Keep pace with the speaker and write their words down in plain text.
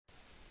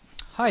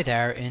Hi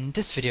there, in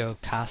this video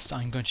cast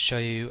I'm going to show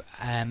you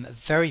a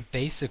very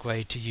basic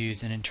way to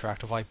use an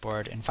interactive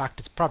whiteboard. In fact,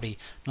 it's probably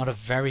not a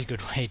very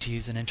good way to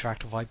use an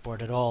interactive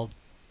whiteboard at all.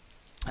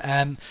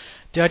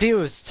 The idea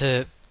was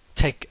to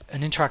take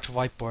an interactive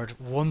whiteboard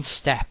one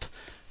step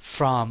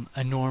from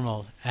a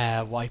normal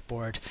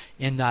whiteboard,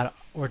 in that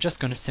we're just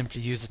going to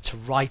simply use it to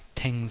write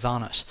things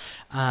on it,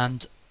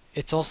 and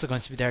it's also going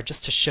to be there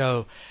just to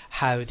show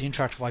how the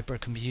interactive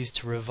whiteboard can be used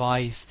to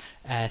revise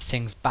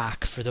things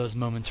back for those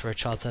moments where a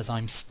child says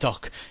I'm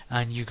stuck,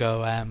 and you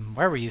go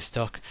where were you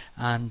stuck,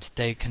 and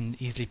they can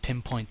easily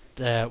pinpoint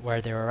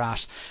where they were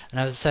at. And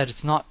as I said,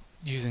 it's not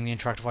using the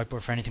interactive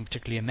whiteboard for anything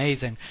particularly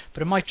amazing,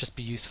 but it might just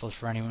be useful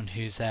for anyone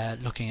who's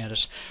looking at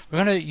it.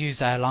 We're going to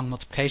use long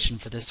multiplication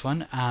for this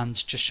one, and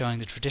just showing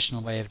the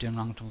traditional way of doing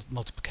long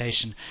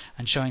multiplication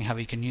and showing how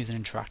we can use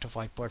an interactive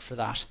whiteboard for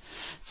that.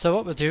 So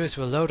what we'll do is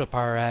we'll load up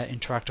our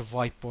interactive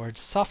whiteboard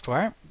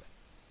software.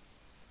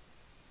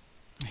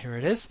 Here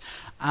it is,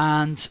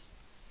 and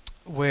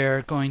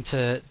we're going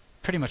to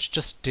pretty much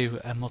just do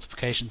a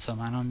multiplication sum,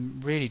 and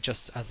I'm really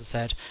just, as I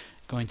said,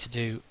 going to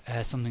do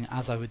something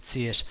as I would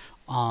see it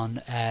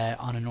on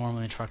a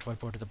normal interactive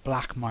whiteboard with a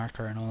black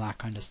marker and all that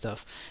kind of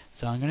stuff.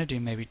 So I'm going to do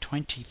maybe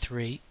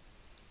 23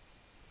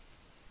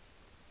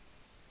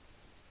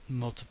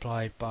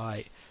 multiplied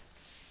by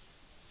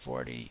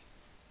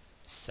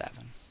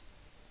 47.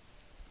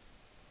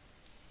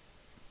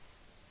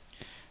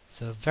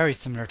 So very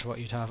similar to what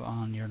you'd have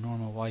on your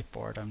normal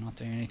whiteboard. I'm not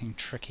doing anything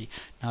tricky.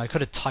 Now I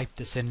could have typed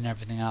this in and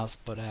everything else,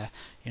 but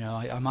you know,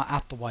 I'm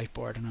at the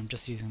whiteboard and I'm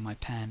just using my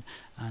pen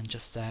and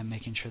just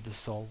making sure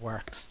this all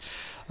works.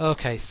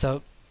 Okay,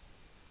 so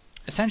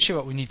essentially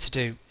what we need to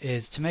do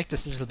is to make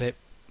this a little bit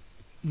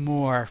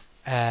more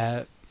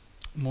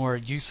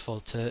useful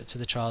to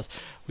the child.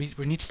 We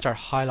need to start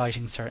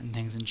highlighting certain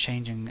things and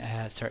changing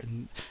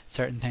certain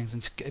things,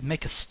 and to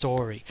make a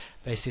story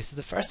basically. So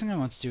the first thing I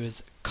want to do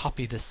is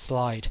copy this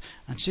slide,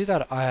 and to do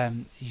that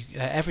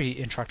every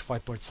interactive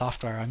whiteboard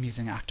software, I'm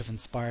using Active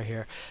Inspire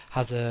here,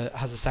 has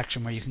a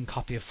section where you can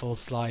copy a full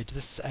slide.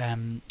 This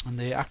and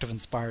the Active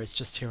Inspire is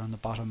just here on the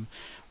bottom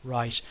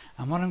right,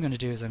 and what I'm going to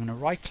do is I'm going to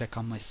right click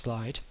on my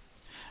slide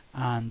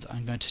and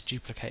I'm going to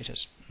duplicate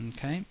it.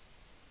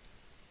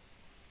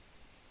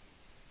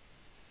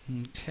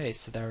 Okay,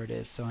 so there it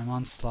is. So I'm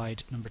on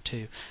slide number 2.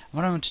 And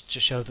what I want to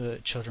show the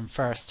children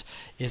first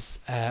is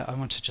I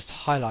want to just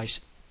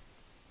highlight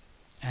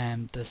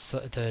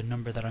the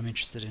number that I'm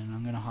interested in.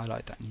 I'm going to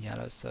highlight that in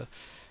yellow, so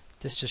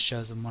this just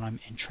shows them what I'm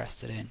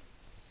interested in.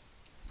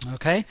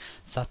 Okay,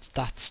 so that's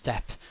that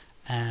step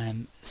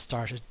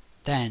started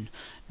then.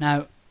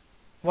 Now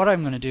what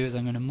I'm going to do is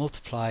I'm going to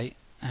multiply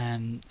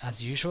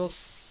as usual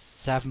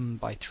 7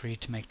 by 3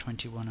 to make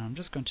 21, and I'm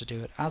just going to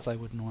do it as I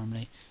would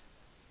normally.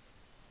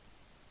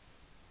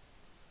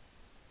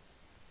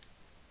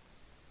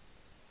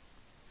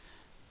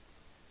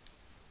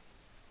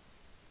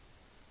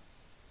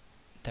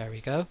 There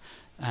we go.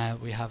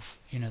 We have,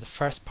 you know, the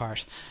first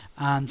part,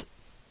 and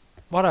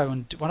what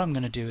I'm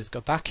going to do is go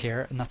back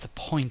here, and that's a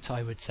point,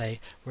 I would say,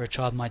 where a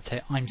child might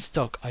say I'm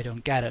stuck, I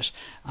don't get it,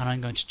 and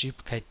I'm going to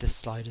duplicate this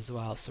slide as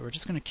well. So we're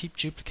just going to keep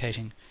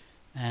duplicating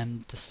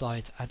the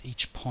slides at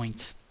each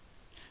point.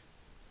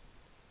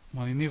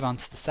 When we move on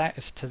to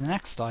the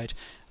next slide,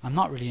 I'm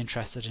not really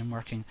interested in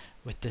working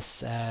with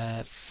this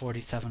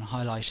 47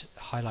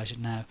 highlighted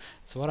now.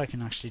 So what I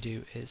can actually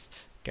do is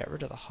get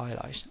rid of the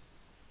highlight.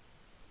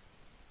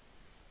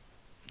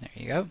 There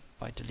you go,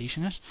 by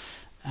deleting it,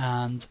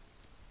 and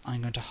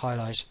I'm going to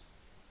highlight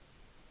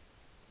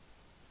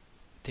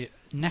the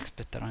next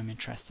bit that I'm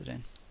interested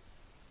in.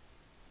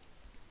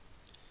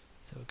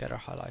 So we'll get our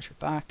highlighter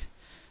back,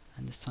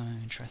 and this time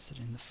I'm interested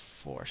in the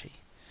 40.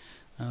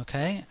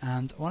 Okay,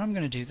 and what I'm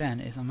going to do then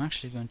is I'm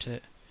actually going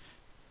to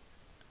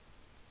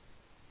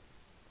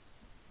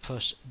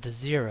put the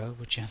 0,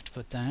 which you have to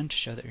put down to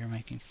show that you're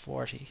making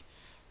 40,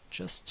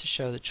 just to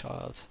show the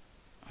child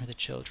or the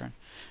children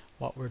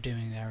what we're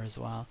doing there as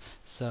well.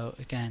 So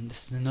again,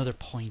 this is another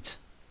point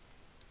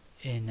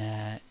in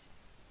the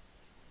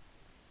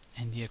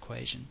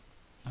equation,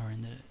 or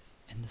in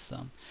the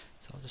sum.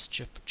 So I'll just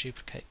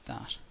duplicate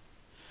that.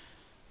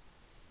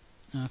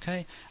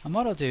 Okay, and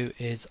what I'll do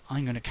is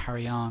I'm going to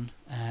carry on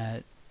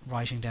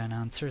writing down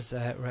answers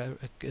through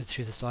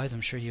the slides.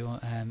 I'm sure you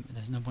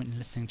there's no point in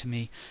listening to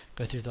me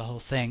go through the whole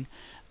thing,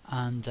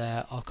 and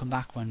I'll come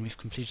back when we've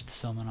completed the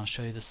sum and I'll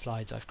show you the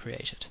slides I've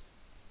created.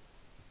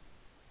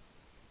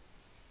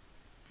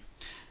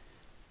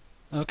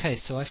 Okay,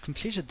 so I've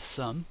completed the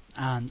sum,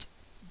 and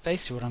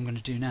basically what I'm going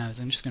to do now is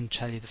I'm just going to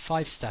tell you the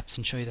 5 steps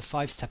and show you the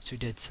 5 steps we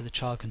did, so the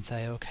child can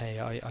say, okay,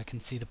 I can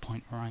see the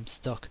point where I'm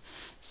stuck.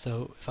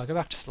 So if I go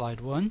back to slide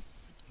 1,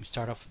 we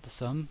start off with the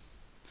sum.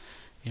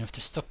 You know, if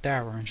they're stuck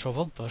there, we're in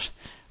trouble, but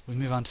we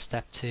move on to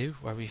step 2,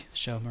 where we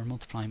show them we're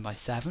multiplying by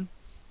 7.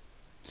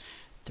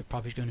 They're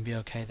probably going to be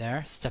okay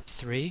there. Step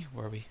 3,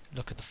 where we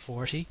look at the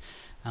 40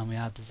 and we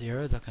add the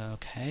 0, look at,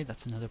 okay,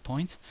 that's another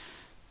point.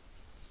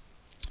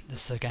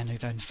 This is again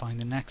identifying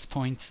the next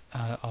point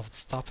of the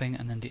stopping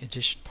and then the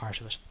addition part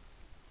of it.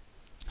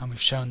 And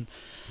we've shown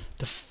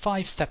the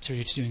 5 steps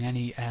really to doing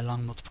any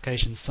long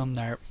multiplication sum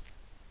there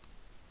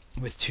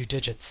with 2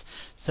 digits.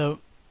 So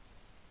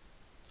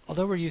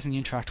although we're using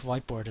the interactive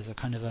whiteboard as a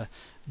kind of a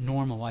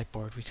normal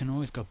whiteboard, we can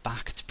always go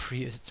back to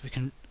we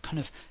can kind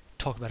of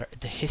talk about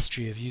the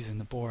history of using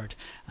the board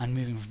and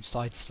moving from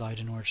slide to slide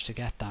in order to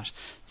get that.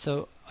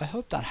 So I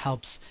hope that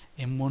helps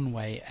in one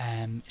way,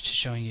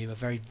 showing you a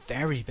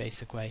very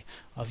basic way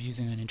of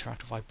using an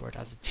interactive whiteboard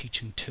as a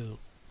teaching tool.